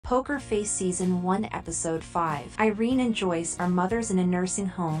Poker Face Season 1 Episode 5. Irene and Joyce are mothers in a nursing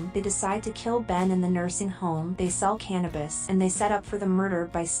home. They decide to kill Ben in the nursing home. They sell cannabis, and they set up for the murder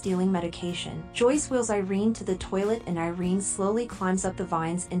by stealing medication. Joyce wheels Irene to the toilet and Irene slowly climbs up the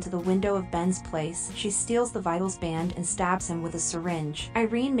vines into the window of Ben's place. She steals the Vitals band and stabs him with a syringe.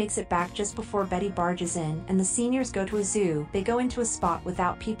 Irene makes it back just before Betty barges in, and the seniors go to a zoo. They go into a spot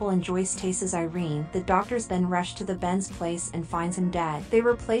without people and Joyce chases Irene. The doctors then rush to the Ben's place and finds him dead. They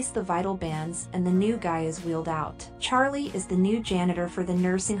replace the vital bands, and the new guy is wheeled out. Charlie is the new janitor for the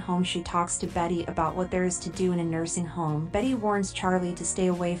nursing home. She talks to Betty about what there is to do in a nursing home. Betty warns Charlie to stay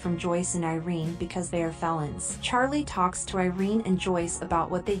away from Joyce and Irene because they are felons. Charlie talks to Irene and Joyce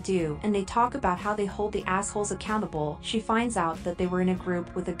about what they do, and they talk about how they hold the assholes accountable. She finds out that they were in a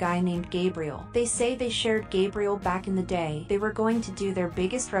group with a guy named Gabriel. They say they shared Gabriel back in the day. They were going to do their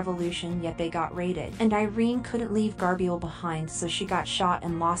biggest revolution, yet they got raided. And Irene couldn't leave Gabriel behind, so she got shot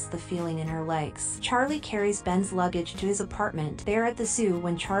and lost the feeling in her legs. Charlie carries Ben's luggage to his apartment. They are at the zoo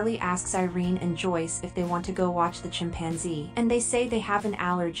when Charlie asks Irene and Joyce if they want to go watch the chimpanzee, and they say they have an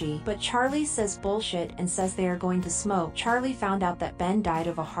allergy, but Charlie says bullshit and says they are going to smoke. Charlie found out that Ben died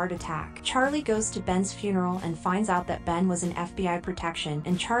of a heart attack. Charlie goes to Ben's funeral and finds out that Ben was in FBI protection,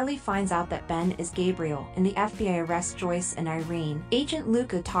 and Charlie finds out that Ben is Gabriel, and the FBI arrests Joyce and Irene. Agent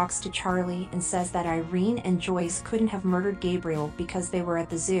Luca talks to Charlie and says that Irene and Joyce couldn't have murdered Gabriel because they were at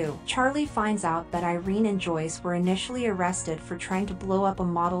the zoo. Charlie finds out that Irene and Joyce were initially arrested for trying to blow up a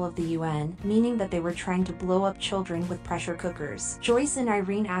model of the UN, meaning that they were trying to blow up children with pressure cookers. Joyce and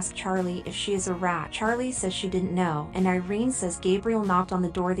Irene ask Charlie if she is a rat. Charlie says she didn't know, and Irene says Gabriel knocked on the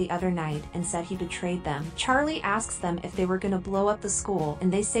door the other night and said he betrayed them. Charlie asks them if they were gonna blow up the school,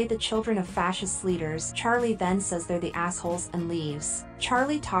 and they say the children of fascist leaders. Charlie then says they're the assholes and leaves.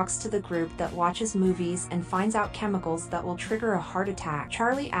 Charlie talks to the group that watches movies and finds out chemicals that will trigger a heart attack.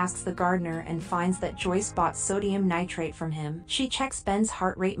 Charlie asks the gardener and finds that Joyce bought sodium nitrate from him. She checks Ben's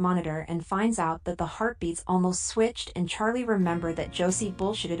heart rate monitor and finds out that the heartbeats almost switched, and Charlie remembered that Josie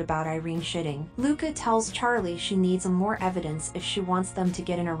bullshitted about Irene shitting. Luca tells Charlie she needs more evidence if she wants them to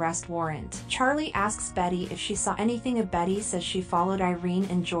get an arrest warrant. Charlie asks Betty if she saw anything. Betty says she followed Irene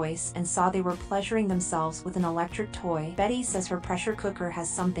and Joyce and saw they were pleasuring themselves with an electric toy. Betty says her pressure cooker has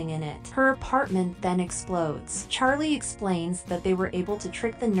something in it. Her apartment then explodes. Charlie explains that they were able to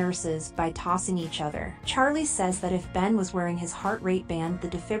trick the nurses by tossing each other. Charlie says that if Ben was wearing his heart rate band, the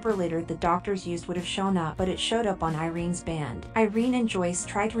defibrillator the doctors used would have shown up, but it showed up on Irene's band. Irene and Joyce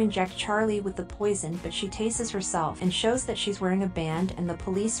try to inject Charlie with the poison, but she tastes herself and shows that she's wearing a band, and the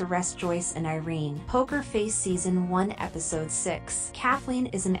police arrest Joyce and Irene. Poker Face Season 1 Episode 6. Kathleen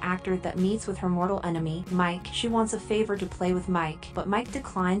is an actor that meets with her mortal enemy, Mike. She wants a favor to play with Mike, but Mike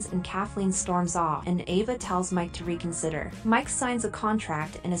declines and Kathleen storms off, and Ava tells Mike to reconsider. Mike signs a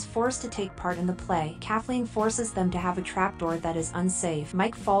contract and is forced to take part in the play. Kathleen forces them to have a trapdoor that is unsafe.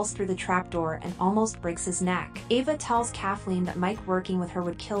 Mike falls through the trapdoor and almost breaks his neck. Ava tells Kathleen that Mike working with her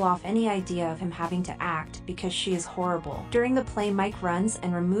would kill off any idea of him having to act because she is horrible. During the play, Mike runs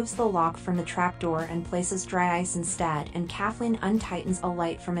and removes the lock from the trapdoor and places dry ice instead, and Kathleen untightens a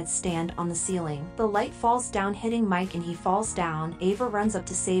light from its stand on the ceiling. The light falls down, hitting Mike, and he falls down. Ava runs up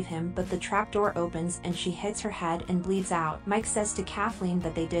to save him, but the trapdoor opens and she hits her head and bleeds out. Mike says to Kathleen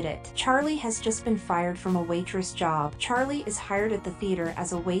that they did it. Charlie has just been fired from a waitress job. Charlie is hired at the theater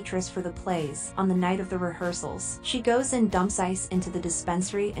as a waitress for the plays. On the night of the rehearsals, she goes and dumps ice into the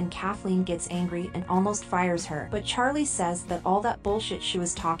dispensary, and Kathleen gets angry and almost fires her, but Charlie says that all that bullshit she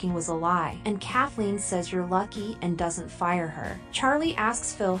was talking was a lie, and Kathleen says you're lucky and doesn't fire her. Charlie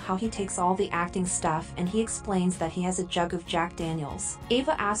asks Phil how he takes all the acting stuff, and he explains that he has a jug of Jack Daniels.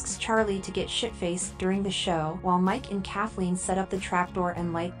 Ava asks Charlie to get shit-faced during the show, while Mike and Kathleen set up the trapdoor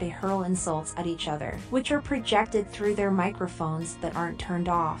and light. They hurl insults at each other, which are projected through their microphones that aren't turned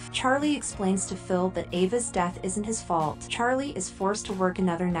off. Charlie explains to Phil that Ava's death isn't his fault. Charlie is forced to work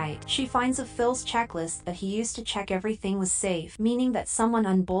another night. She finds a Phil's checklist that he used to check everything was safe, meaning that someone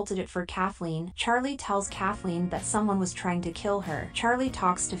unbolted it for Kathleen. Charlie tells Kathleen that someone was trying to kill her. Charlie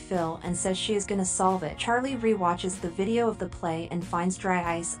talks to Phil and says she is gonna solve it. Charlie rewatches the video of the play and finds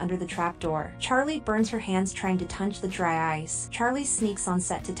dry ice under the trapdoor. Charlie burns her hands trying to touch the dry ice. Charlie sneaks on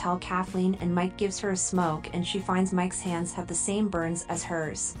set to tell Kathleen, and Mike gives her a smoke, and she finds Mike's hands have the same burns as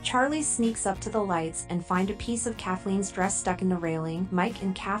hers. Charlie sneaks up to the lights and find a piece of Kathleen's dress stuck in the railing. Mike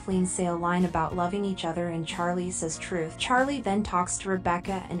and Kathleen say a line about loving each other, and Charlie says truth. Charlie then talks to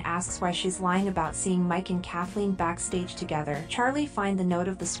Rebecca and asks why she's lying about seeing Mike and Kathleen backstage together. Charlie finds the note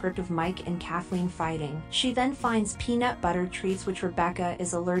of the script of Mike and Kathleen fighting. She then finds peanut butter tree treats which Rebecca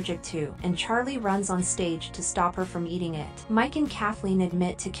is allergic to, and Charlie runs on stage to stop her from eating it. Mike and Kathleen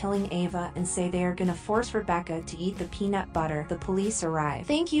admit to killing Ava and say they are gonna force Rebecca to eat the peanut butter. The police arrive.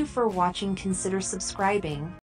 Thank you for watching. Consider subscribing.